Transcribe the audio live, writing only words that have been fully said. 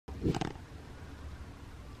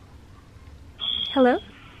Hello?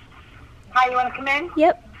 Hi, you want to come in?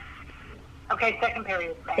 Yep. Okay, second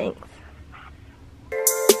period. Thanks.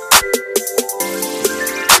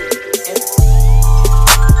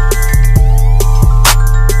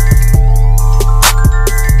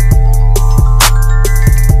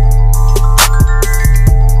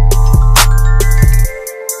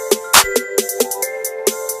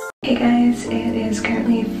 Hey guys, it is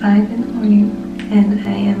currently 5 in the morning and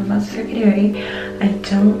I am about to start getting ready. I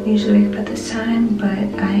don't usually wake up at this time, but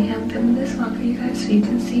I am filming this vlog for you guys so you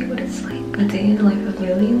can see what it's like a day in the life of a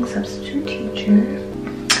really young substitute teacher.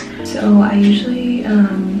 So I usually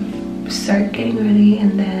start getting ready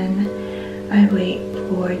and then I wait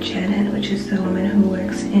for Janet, which is the woman who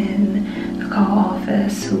works in the call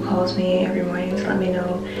office, who calls me every morning to let me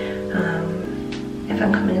know if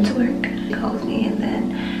I'm coming into work. She calls me and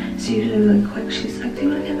then it's usually really quick. She's like, do you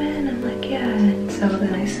want to come in? I'm like, yeah. And so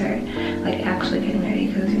then I start like actually getting ready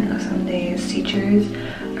because, you know, some days teachers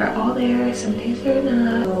are all there, some days they're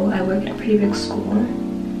not. So I work at a pretty big school,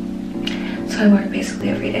 so I work basically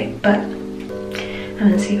every day. But I'm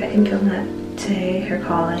gonna see if I can film that today, her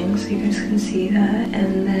calling, so you guys can see that,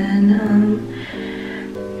 and then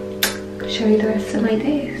show you the rest of my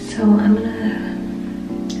day. So I'm gonna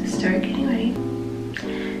start getting ready,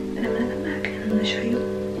 and I'm gonna come back and I'm gonna show you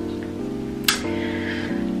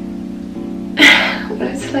what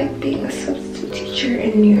it's like being a substitute teacher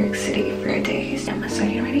in New York City for a day. So I'm gonna start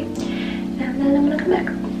getting ready and then I'm gonna come back.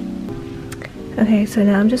 Okay, so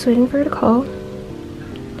now I'm just waiting for her to call.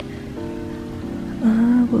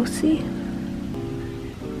 We'll see.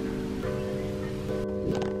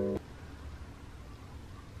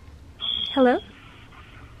 Hello?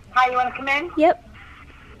 Hi, you want to come in? Yep.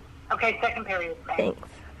 Okay, second period. Thanks.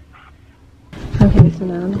 Okay, so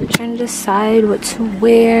now I'm trying to decide what to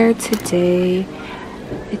wear today.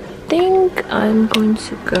 I think I'm going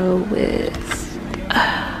to go with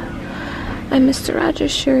my Mr.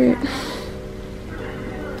 Rogers shirt.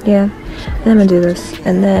 Yeah, and I'm gonna do this,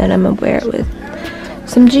 and then I'm gonna wear it with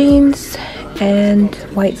some jeans and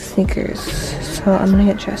white sneakers. So I'm gonna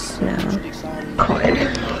get dressed now.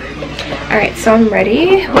 Alright, so I'm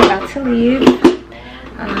ready. We're about to leave.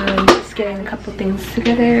 Just getting a couple things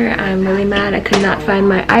together. I'm really mad I could not find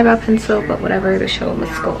my eyebrow pencil, but whatever, the show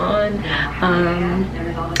must go on.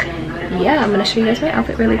 Yeah, I'm gonna show you guys my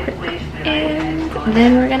outfit really quick and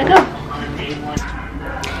then we're gonna go.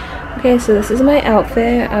 Okay, so this is my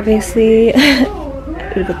outfit. Obviously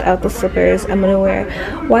without the slippers. I'm gonna wear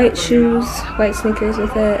white shoes, white sneakers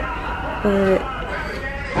with it, but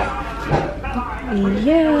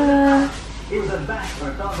yeah, we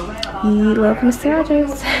love Mr.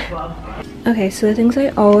 Rogers. Okay, so the things I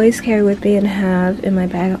always carry with me and have in my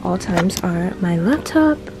bag at all times are my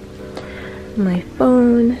laptop, my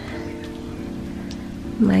phone,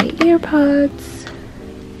 my earpods,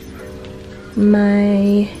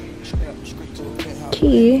 my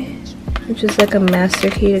key, which is like a master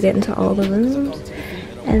key to get into all the rooms,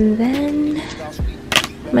 and then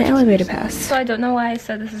my elevator pass. So I don't know why I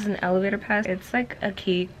said this is an elevator pass. It's like a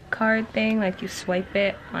key card thing, like you swipe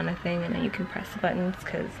it on a thing and then you can press the buttons,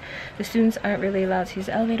 because the students aren't really allowed to use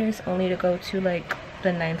elevators, only to go to like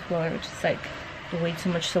the 9th floor, which is like way too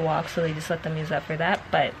much to walk, so they just let them use that for that.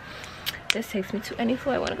 But this takes me to any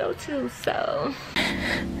floor I want to go to, so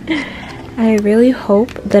I really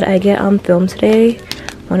hope that I get on film today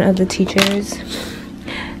one of the teachers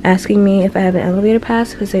asking me if I have an elevator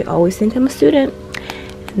pass, because they always think I'm a student.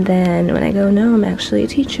 And then when I go, no, I'm actually a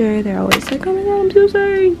teacher, they're always like, oh my god, I'm so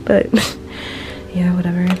sorry. But yeah,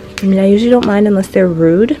 whatever. I mean, I usually don't mind unless they're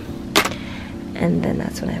rude, and then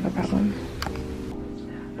that's when I have a problem.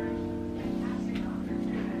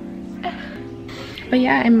 But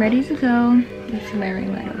yeah, I'm ready to go. It's my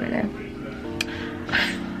ring light over there.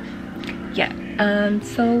 Yeah,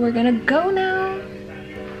 so we're gonna go now,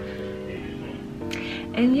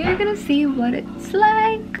 and you're gonna see what it's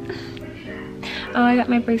like. Oh, I got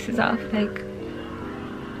my braces off like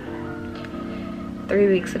 3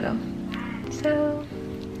 weeks ago. So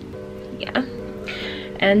yeah,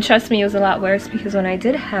 and trust me, it was a lot worse, because when I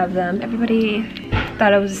did have them, everybody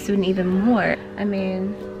thought I was a student even more. I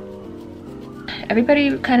mean,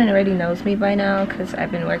 everybody kind of already knows me by now because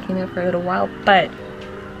I've been working there for a little while, but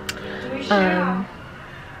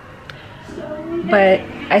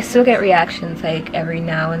I still get reactions like every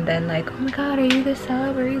now and then, like, oh my god, are you the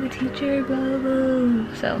sub, are you the teacher, blah blah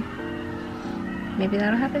blah. So maybe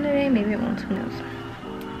that'll happen today, maybe it won't, who knows.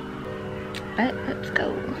 But let's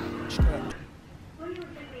go.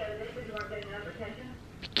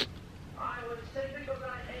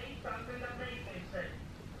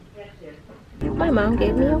 My mom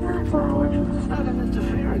gave me a waffle. It's not an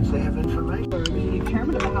interference. They have information. The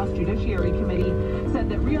chairman of the House Judiciary Committee said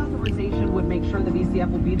that reauthorization would make sure the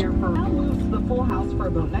BCF will be there for the full House for a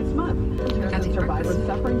vote next month. Survivors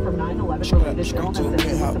suffering from 9/11 related illnesses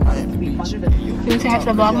is supposed to be funded. You want to say hi to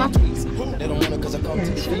the vlog, Mom?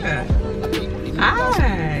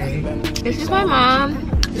 Hi. This is my mom.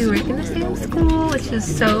 We work in the same school, which is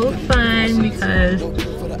so fun because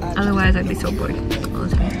otherwise I'd be so bored all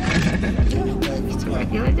the time. It's a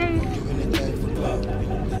regular day.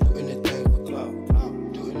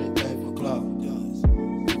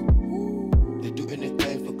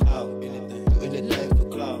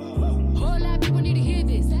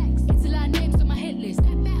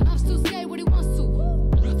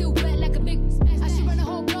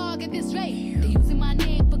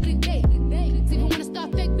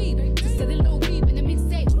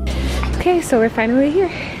 Okay, so we're finally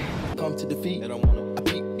here. Come to defeat. I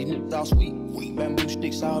peep, these niggas all sweet. Bamboo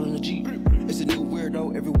sticks all in the Jeep. It's a new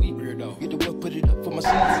weirdo every week. Get the work, put it up for my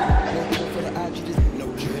seats. No time for the IG, just no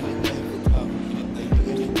do anything for club. Do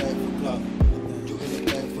anything for club. Do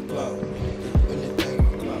anything for club. Do anything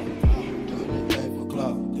for club. Do anything for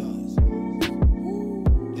club.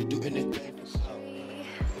 They do anything for club.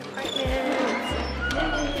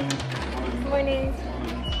 Good morning.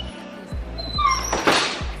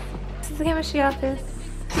 This is the chemistry office.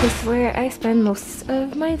 This is where I spend most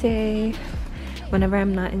of my day. Whenever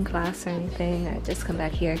I'm not in class or anything, I just come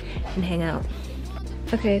back here and hang out.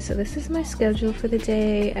 Okay, so this is my schedule for the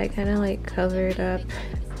day. I kind of like covered up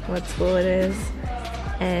what school it is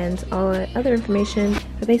and all the other information.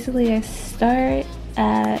 But basically I start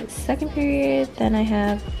at second period, then I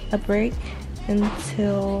have a break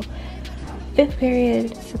until 5th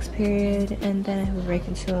period, 6th period, and then I have a break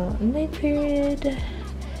until 9th period.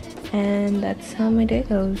 And that's how my day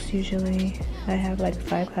goes usually. I have like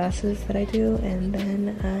 5 classes that I do, and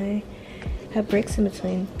then I have breaks in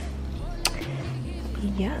between.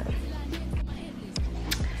 Yeah.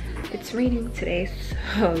 It's raining today,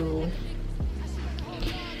 so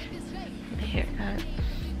my hair got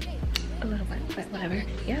a little wet, but whatever.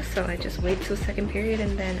 Yeah, so I just wait till second period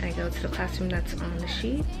and then I go to the classroom that's on the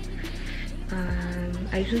sheet.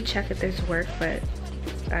 I usually check if there's work, but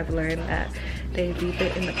I've learned that they leave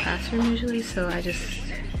it in the classroom usually, so I just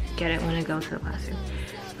get it when I go to the classroom.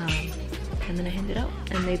 And then I hand it out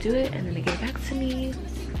and they do it and then they get it back to me,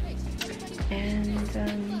 and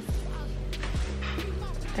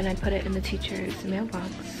then I put it in the teacher's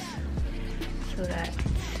mailbox so that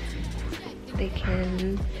they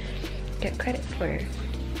can get credit for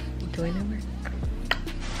doing their work.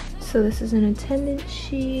 So this is an attendance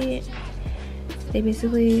sheet. They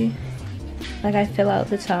basically, like, I fill out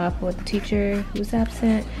the top with the teacher who's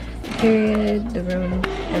absent, the period, the room,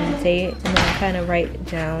 and the date, and then I kind of write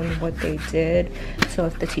down what they did. So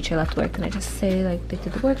if the teacher left work, then I just say like they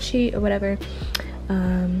did the worksheet or whatever.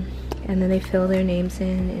 And then they fill their names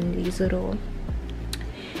in these little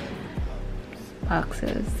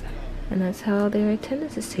boxes, and that's how their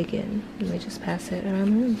attendance is taken. And they just pass it around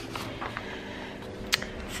the room.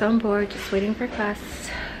 So I'm bored, just waiting for class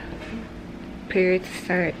period to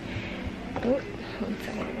start. Oh, 1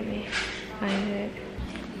 second, let me find it.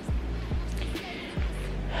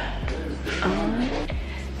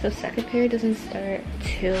 So second period doesn't start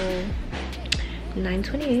till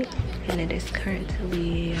 9:28, and it is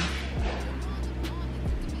currently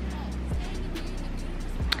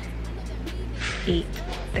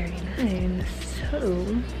 8:39. So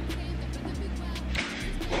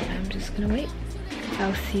I'm just gonna wait.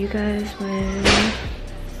 I'll see you guys when I'm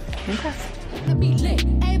in class.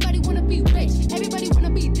 Everybody wanna be rich, everybody wanna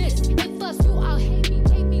be this. And first you all hate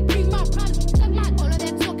me, bring my problems, all of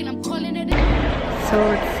that talking, I'm calling it in. So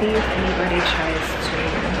let's see if anybody tries to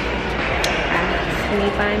ask me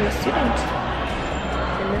if I'm a student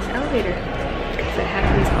in this elevator, because it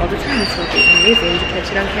happens all the time, so it'd be amazing to catch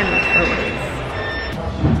it on camera for once.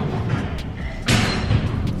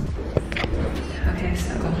 Okay,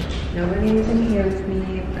 so nobody is in here with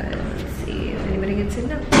me, but let's see if anybody gets it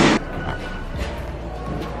now.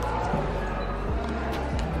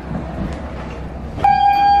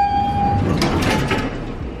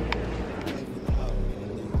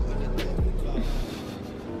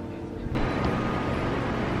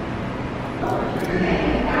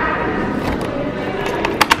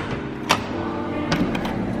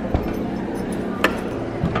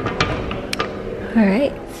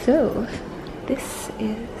 Alright, so this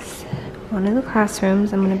is one of the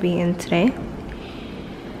classrooms I'm going to be in today.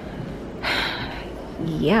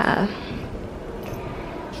 Yeah.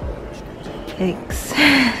 Thanks.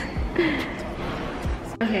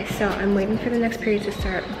 Okay, so I'm waiting for the next period to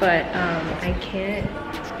start, but I can't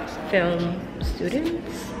film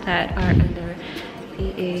students that are under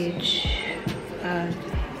the age of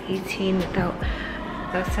 18 without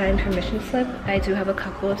a signed permission slip. I do have a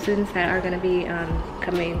couple of students that are going to be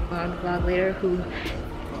coming on the vlog later who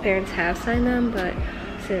parents have signed them, but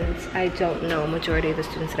since I don't know majority of the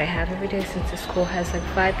students that I have every day, since the school has like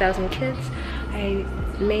 5,000 kids, I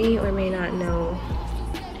may or may not know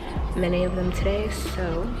many of them today.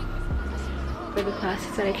 So for the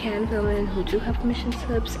classes that I can film in who do have permission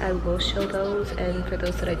slips, I will show those, and for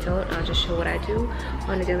those that I don't, I'll just show what I do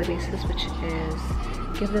on a daily basis, which is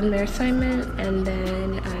give them their assignment, and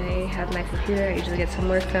then I have my computer. I usually get some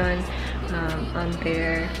work done on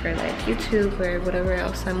there for like YouTube or whatever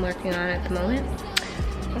else I'm working on at the moment.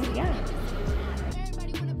 But yeah.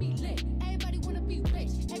 Everybody wanna be lit. Everybody wanna be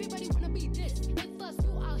rich. Everybody wanna be this. If us,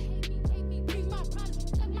 you all hate me. Bring my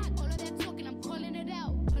problems. Suck my all of that talking. I'm calling it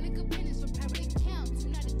out. Public opinions from private accounts.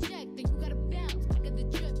 You not a check, then you gotta bounce. I got the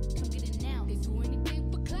drip. Come get it now. They do anything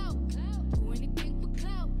for clout. Do anything for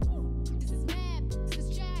clout. This is mad. This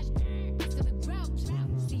is trash. It's gonna grouch.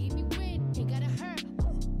 See me win. Ain't gotta hurt.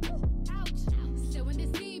 Ouch. So when they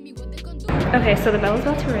see me, what they gonna do? Okay, so the bell is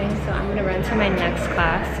about to ring, so I'm gonna run to my next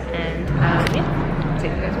class, and yeah,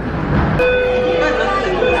 take you guys with me.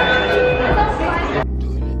 Do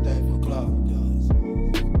anything for clout.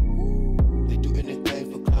 They do anything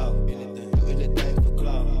for clout. Do anything for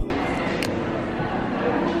clout.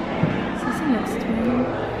 Is this the next one?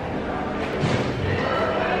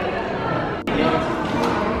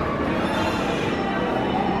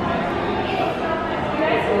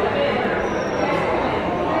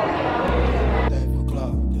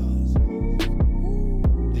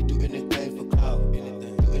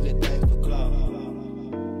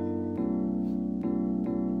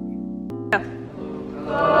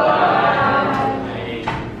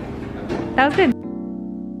 That was good.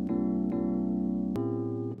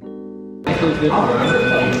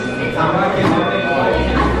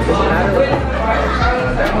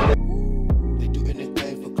 They do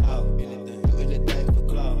anything for clout. Do anything for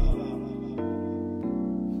clout.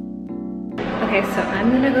 Okay, so I'm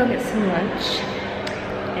gonna go get some lunch,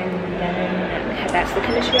 and then head back to the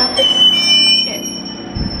chemistry office.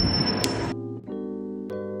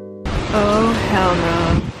 Oh, hell no.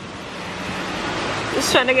 Just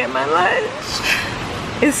trying to get my lunch.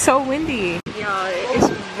 It's so windy. Y'all, it's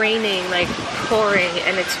raining, like pouring,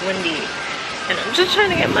 and it's windy. And I'm just trying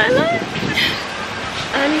to get my lunch.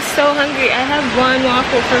 I'm so hungry. I have one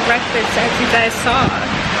waffle for breakfast, as you guys saw.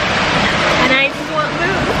 And I just want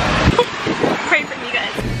food. Pray for me,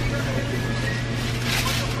 guys.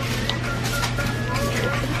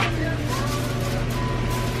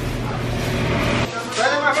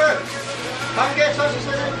 my friend. Come get sausage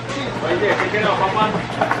and cheese. Right there. Take it out, Papa.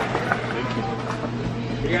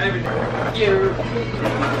 You got everything. Thank you.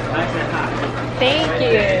 Nice and hot. Thank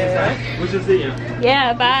you. We should see you.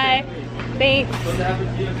 Yeah, bye. Thanks.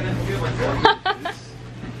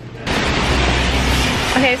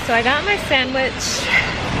 Okay, so I got my sandwich.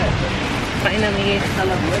 Finally.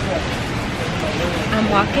 I'm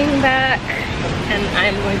walking back and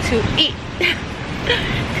I'm going to eat.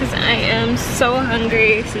 Because I am so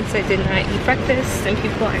hungry since I did not eat breakfast and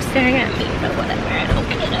people are staring at me, but whatever, I don't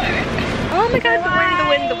care. Oh my god, the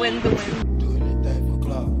wind, the wind, the wind, the wind.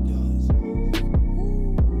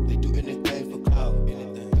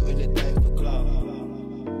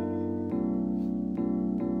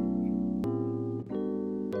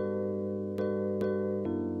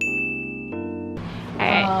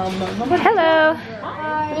 Hello.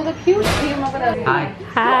 Hi.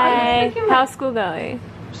 Hi. How's school going?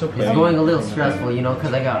 It's going a little stressful, you know,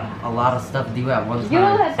 because I got a lot of stuff to do at one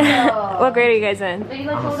time. What grade are you guys in?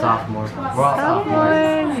 I'm a sophomore. We're all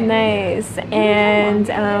sophomores. Nice. And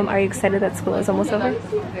are you excited that school is almost over?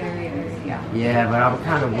 Yeah, but I'm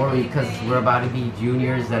kind of worried because we're about to be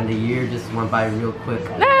juniors and the year just went by real quick.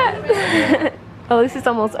 Oh, this is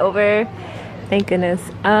almost over. Thank goodness.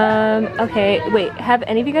 Okay, wait. Have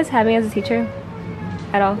any of you guys had me as a teacher?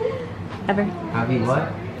 At all? Ever? Have you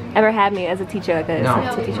what? Ever had me as a teacher, like a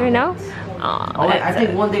substitute teacher? No? Oh, I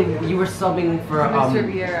think one day you were subbing for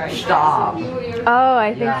Stab. Oh,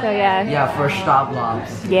 I think so, yeah. Yeah, for Stab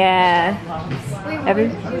labs. Yeah.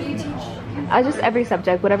 I just every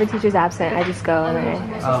subject, whatever teacher's absent, I just go and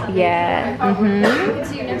I, yeah.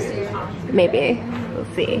 Maybe. We'll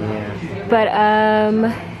see. Yeah. But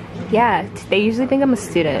yeah, they usually think I'm a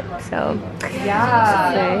student, so.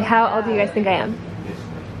 Yeah. So, how old do you guys think I am?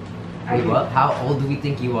 Wait, what? How old do we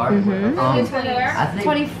think you are? I think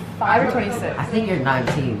 25 or 26. I think you're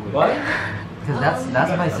 19. What? Because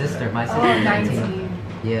that's my sister. My sister's 19.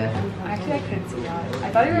 Yeah. Actually, I couldn't see that.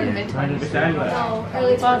 I thought you were in the mid-20s. No,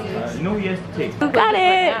 early 20s. No, yes, take. Got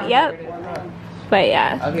it. Yep. But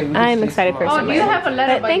yeah, I'm excited for Oh, summer. do you have a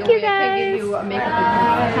letter? But thank you guys.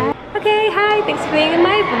 Okay, hi. Thanks for being in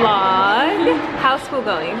my vlog. How's school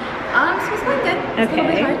going? School's going good. It's a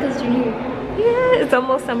little bit hard because junior year. Yeah, it's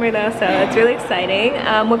almost summer though, so it's really exciting.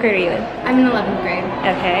 What grade are you in? I'm in 11th grade.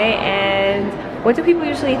 Okay, and what do people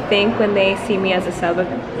usually think when they see me as a sub,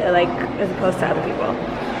 like as opposed to other people?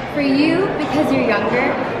 For you, because you're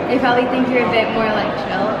younger, they probably think you're a bit more like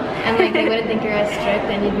chill, and like they wouldn't think you're as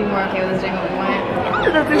strict, and you'd be more okay with us doing what we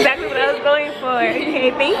want. That's exactly what I was going for.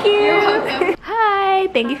 Okay, thank you. You're welcome. Hi,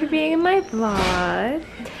 thank you for being in my vlog.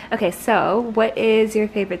 Okay, so what is your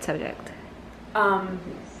favorite subject?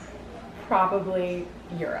 Probably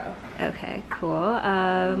Euro. Okay, cool.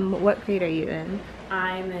 What grade are you in?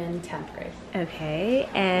 I'm in 10th grade. Okay,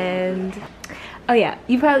 and oh yeah,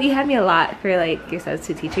 you had me a lot for like your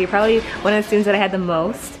substitute teacher. You're probably one of the students that I had the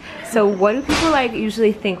most. So what do people like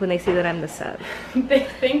usually think when they see that I'm the sub? They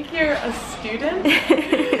think you're a student.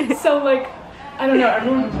 So like, I don't know,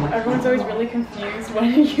 everyone's always really confused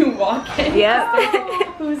when you walk in. Yep.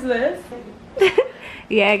 Like, who's this?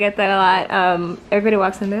 Yeah, I get that a lot. Everybody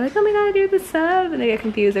walks in, they're like, oh my god, you're the sub, and they get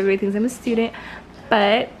confused. Everybody thinks I'm a student.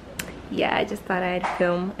 But yeah, I just thought I'd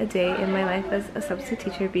film a day in my life as a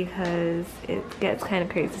substitute teacher because it gets kind of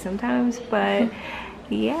crazy sometimes. But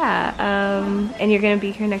yeah, and you're gonna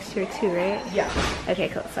be here next year too, right? Yeah. Okay,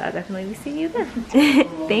 cool. So I'll definitely be seeing you then.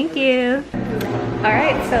 Thank you. All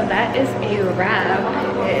right, so that is a wrap.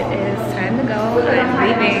 It is time to go. I'm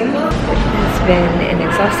leaving. It's been an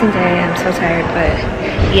exhausting day. I'm so tired,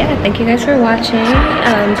 but yeah, thank you guys for watching.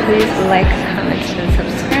 Please like, comment, and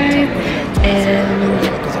subscribe,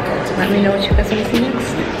 and let me know what you guys want to see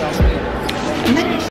next.